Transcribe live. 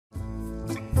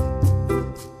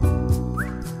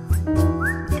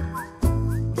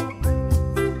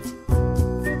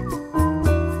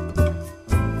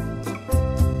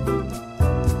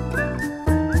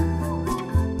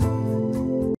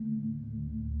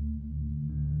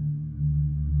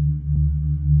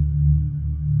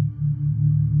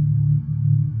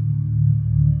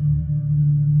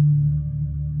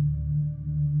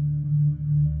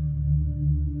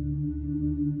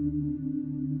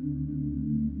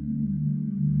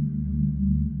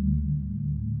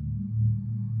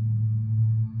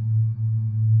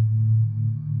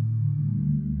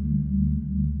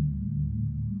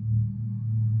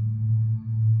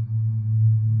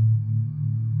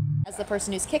the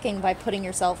person who's kicking by putting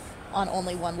yourself on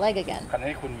only one leg again.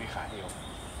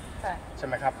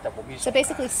 So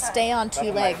basically stay on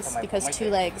two legs because two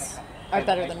legs are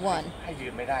better than one.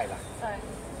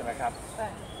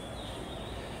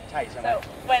 So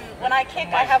when I kick,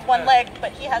 I have one leg,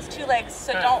 but he has two legs,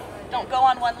 so don't go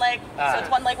on one leg. So it's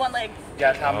one leg, one leg. He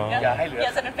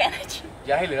has an advantage.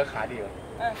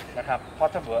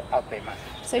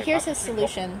 So here's his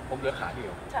solution.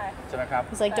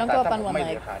 He's like, don't go up on one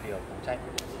leg.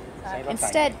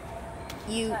 Instead,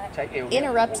 you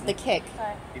interrupt the kick.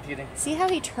 See how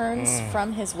he turns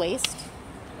from his waist?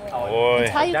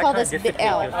 It's how you call this the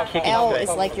L. L is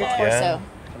like your torso.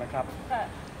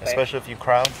 Especially if you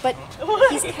crowd. But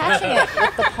he's catching it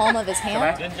with the palm of his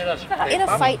hand. In a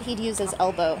fight, he'd use his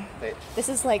elbow. This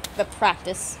is like the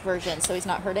practice version, so he's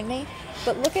not hurting me.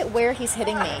 But look at where he's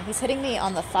hitting me. He's hitting me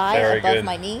on the thigh above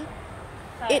my knee.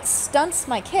 It stunts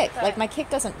my kick. Like, my kick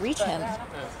doesn't reach him.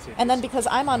 And then because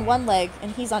I'm on one leg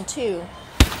and he's on two,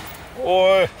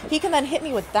 he can then hit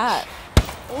me with that.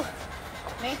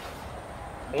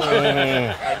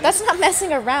 That's not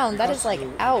messing around. That is like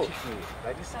out.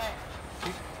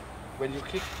 When you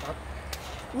kick up,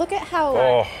 look at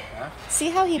how, see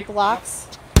how he blocks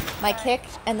my kick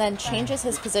and then changes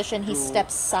his position. He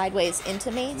steps sideways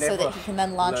into me so that he can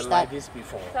then launch that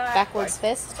backwards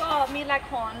fist.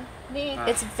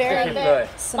 It's very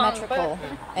symmetrical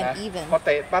and even.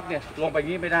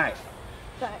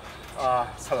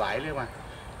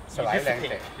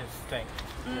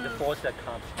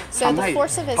 So the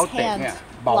force of his hand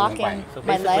blocking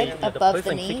my leg above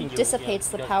the knee dissipates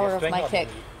the power of my kick.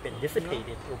 Been dissipated,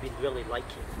 it will be really like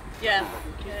it. Yeah.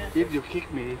 If you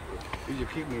kick me,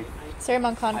 Sir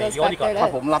Moncon goes back there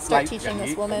to start teaching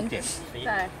this woman. He's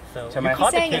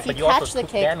saying if you catch the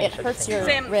kick, it hurts your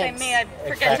ribs.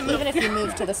 Even if you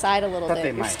move to the side a little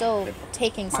bit, you're still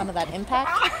taking some of that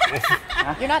impact.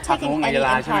 You're not taking any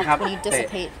impact when you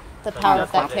dissipate the power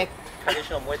of that kick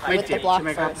with the block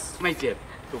first. It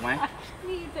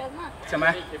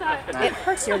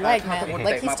hurts your leg, man.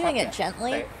 Like, he's doing it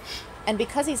gently. And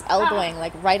because he's elbowing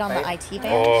like right on the IT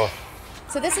band,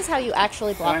 so this is how you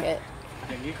actually block it.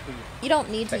 You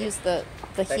don't need to use the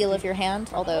heel of your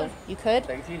hand, although you could,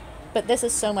 but this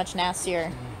is so much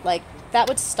nastier. Like, that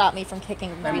would stop me from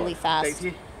kicking really fast.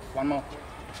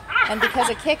 And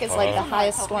because a kick is like the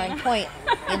highest scoring point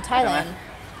in Thailand,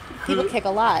 people kick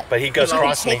a lot. But he goes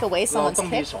across me. If you take away someone's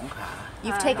kick,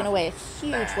 you've taken away a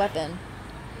huge weapon.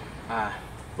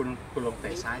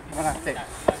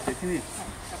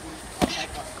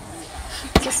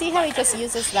 So see how he just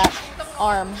uses that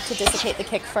arm to dissipate the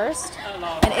kick first?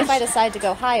 And if I decide to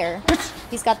go higher,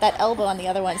 he's got that elbow on the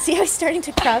other one. See how he's starting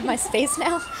to crowd my space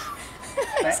now?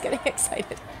 He's getting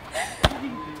excited.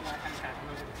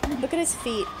 Look at his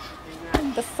feet.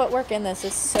 The footwork in this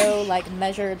is so, like,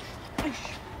 measured.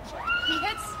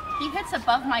 He hits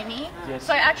above my knee,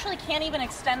 so I actually can't even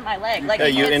extend my leg. Like,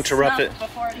 you interrupt it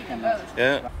before it even goes.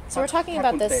 Yeah. So we're talking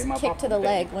about this kick to the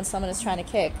leg when someone is trying to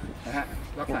kick.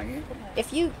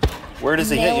 If you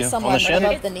nail someone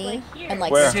above the kney and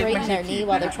like straighten their knee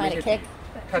while they're trying to kick,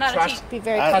 be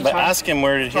very but ask him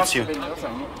where it hits you.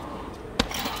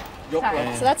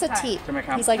 So that's a teep.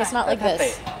 He's like, it's not like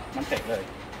this.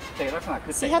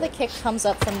 See how the kick comes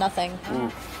up from nothing?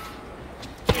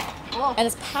 And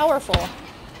it's powerful.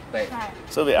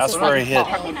 Sylvie, ask where he hit.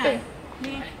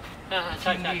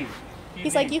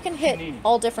 He's like, you can hit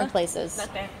all different places.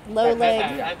 Low leg,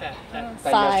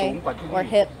 thigh, or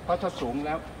hip.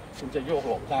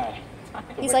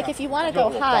 He's like, if you want to go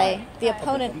high, the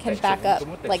opponent can back up.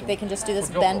 Like, they can just do this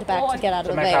bend back to get out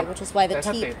of the way, which is why the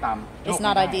teep is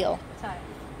not ideal.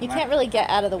 You can't really get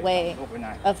out of the way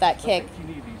of that kick.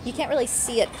 You can't really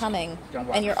see it coming,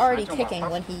 and you're already kicking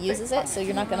when he uses it, so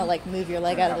you're not going to like move your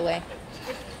leg out of the way.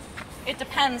 It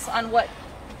depends on what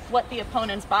the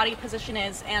opponent's body position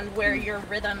is and where your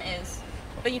rhythm is.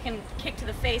 But you can kick to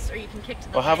the face or you can kick to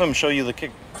the leg. Have him show you the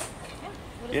kick.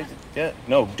 Yeah.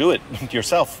 No, do it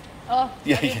yourself. Oh.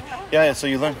 Yeah, so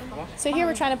you learn. So here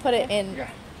we're trying to put it in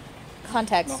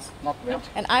context.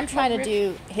 And I'm trying to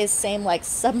do his same like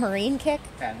submarine kick.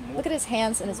 Look at his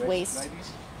hands and his waist.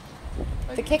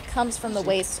 The kick comes from the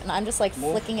waist and I'm just like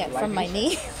flicking it from my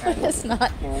knee. That's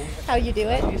not how you do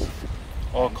it.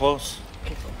 Oh, close.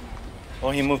 Oh,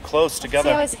 he moved close together.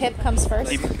 See how his hip comes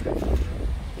first?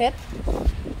 Hip.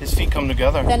 His feet come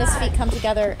together. Then his feet come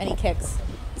together and he kicks.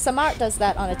 Samart does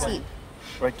that on a teep.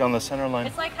 Right down the center line.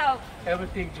 It's like how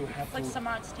everything you have like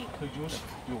Samart's teep. To use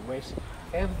your waist.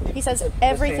 He says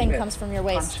everything comes from your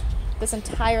waist. This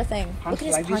entire thing. Look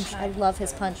at his punch. I love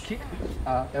his punch. Kick,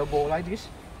 elbow like this.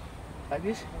 Like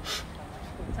this.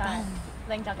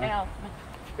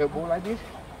 elbow like this.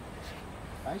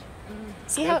 Right?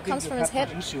 See how it comes from his hip?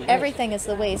 Everything is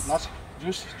the waist. Not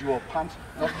use your punch,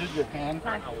 not use your hand,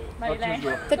 not use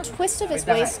your... The twist of his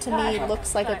waist to me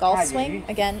looks like a golf swing.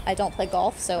 Again, I don't play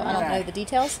golf, so I don't know the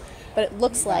details, but it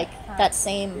looks like that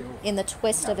same in the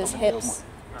twist of his hips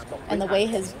and the way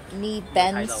his knee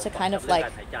bends to kind of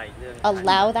like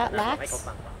allow that lax.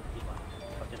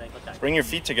 Bring your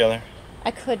feet together.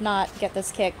 I could not get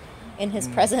this kick in his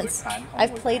presence.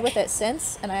 I've played with it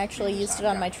since, and I actually used it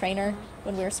on my trainer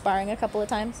when we were sparring a couple of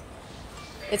times.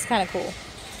 It's kind of cool.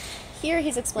 Here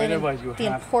he's explaining the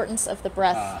importance of the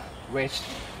breath. Rest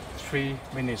 3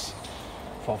 minutes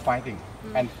for fighting.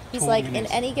 And he's like, in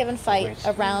any given fight,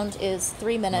 a round is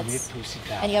 3 minutes,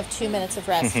 and you have 2 minutes of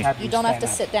rest. You don't have to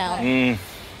sit down.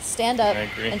 Stand up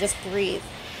and just breathe.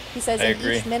 He says in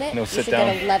each minute, you should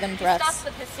get 11 breaths. He stopped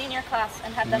with his senior class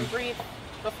and had them breathe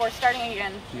before starting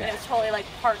again. And it was totally like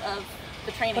part of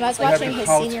the training. When I was watching his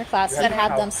senior class, he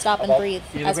had them stop and breathe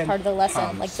as part of the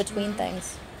lesson, like between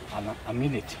things. A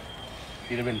minute,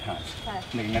 11 times.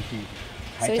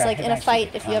 So he's like, in a fight,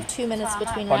 if you have 2 minutes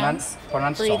between rounds,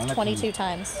 breathe 22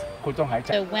 times.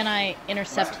 So when I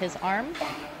intercept his arm,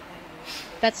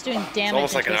 that's doing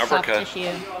damage like to an his soft uppercut.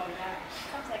 tissue.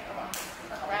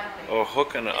 Oh,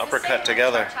 hook and an uppercut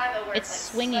together.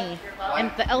 It's swingy,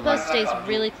 and the elbow stays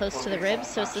really close to the ribs,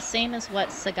 so it's the same as what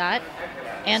Sagat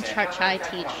and Chai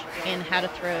teach in how to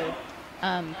throw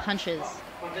punches.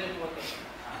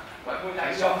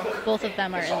 Both of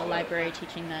them are in the library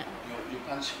teaching that.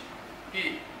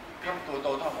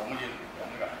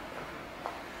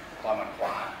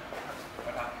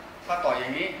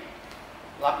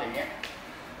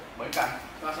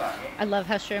 I love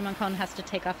how Muay has to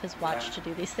take off his watch to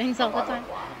do these things all the time.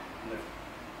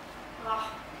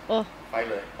 Oh.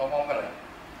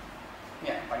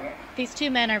 These two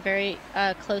men are very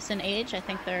close in age. I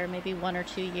think they're maybe 1 or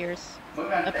 2 years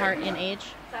apart in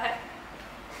age.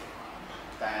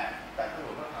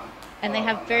 And they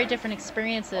have very different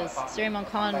experiences.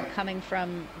 Muay coming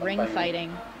from ring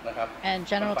fighting, and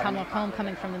General Tumwakom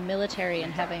coming from the military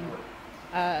and having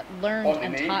learned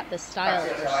and taught this style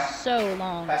for so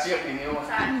long.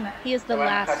 He is the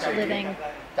last living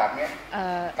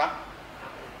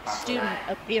student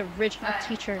of the original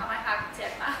teacher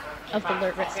of the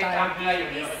Lertrit style.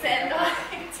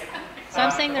 So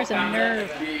I'm saying there's a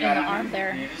nerve in the arm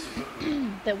there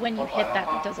that when you hit that,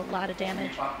 it does a lot of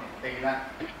damage.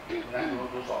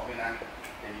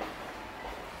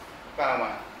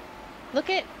 Look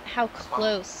at how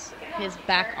close his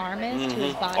back arm is to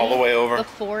his body. All the way over.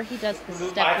 Before he does the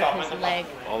step with his leg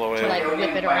to like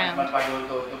whip it around.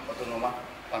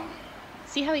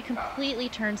 See how he completely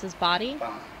turns his body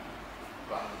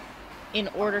in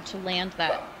order to land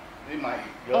that.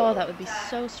 Oh, that would be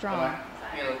so strong.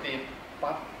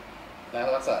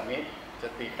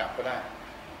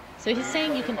 So he's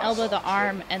saying you can elbow the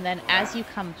arm, and then as you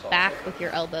come back with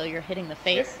your elbow, you're hitting the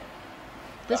face.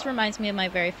 This reminds me of my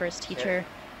very first teacher,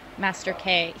 Master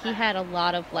K. He had a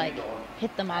lot of like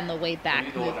hit them on the way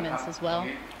back movements as well.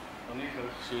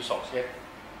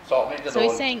 So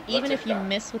he's saying even if you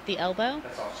miss with the elbow,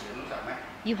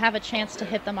 you have a chance to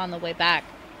hit them on the way back.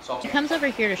 He comes over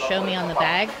here to show me on the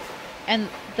bag, and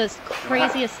the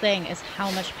craziest thing is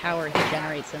how much power he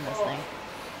generates in this thing.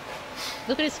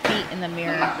 Look at his feet in the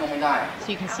mirror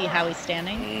so you can see how he's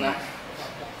standing.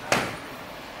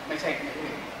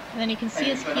 And then you can see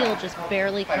his heel just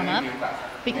barely come up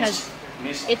because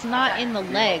it's not in the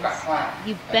legs.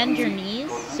 You bend your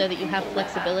knees so that you have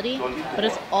flexibility, but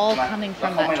it's all coming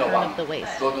from that turn of the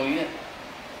waist.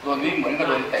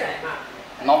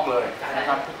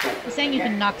 He's saying you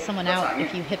can knock someone out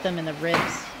if you hit them in the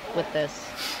ribs with this.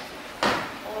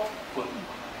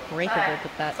 Breakable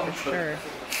with that for sure.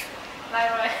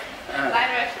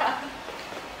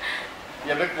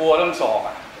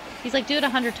 He's like, do it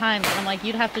 100 times. And I'm like,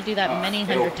 you'd have to do that many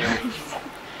 100 times.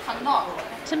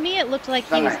 To me, it looked like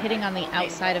he was hitting on the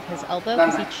outside of his elbow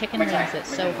because he chicken wings it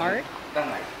so hard.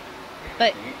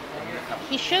 But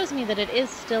he shows me that it is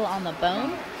still on the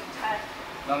bone.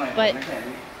 But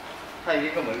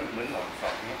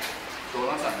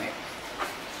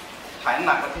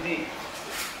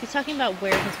he's talking about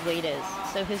where his weight is.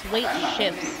 So his weight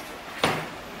shifts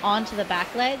onto the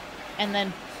back leg and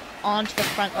then onto the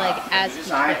front leg as he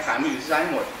twists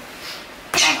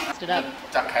it up.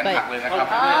 But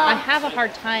I have a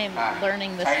hard time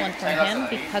learning this one from him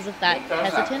because of that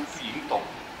hesitance.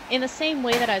 In the same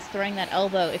way that I was throwing that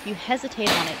elbow, if you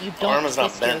hesitate on it, you don't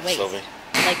twist your waist. Sylvie.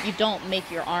 Like, you don't make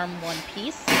your arm one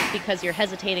piece because you're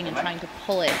hesitating and trying to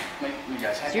pull it.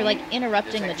 So you're like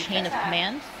interrupting the chain of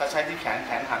command.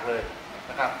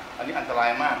 นะครับอันนี้อันตราย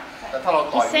มากแต่ถ้าเรา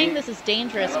ต่อย He's saying this is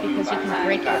dangerous because you can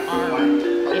break your arm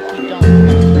if you don't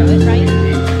throw it right.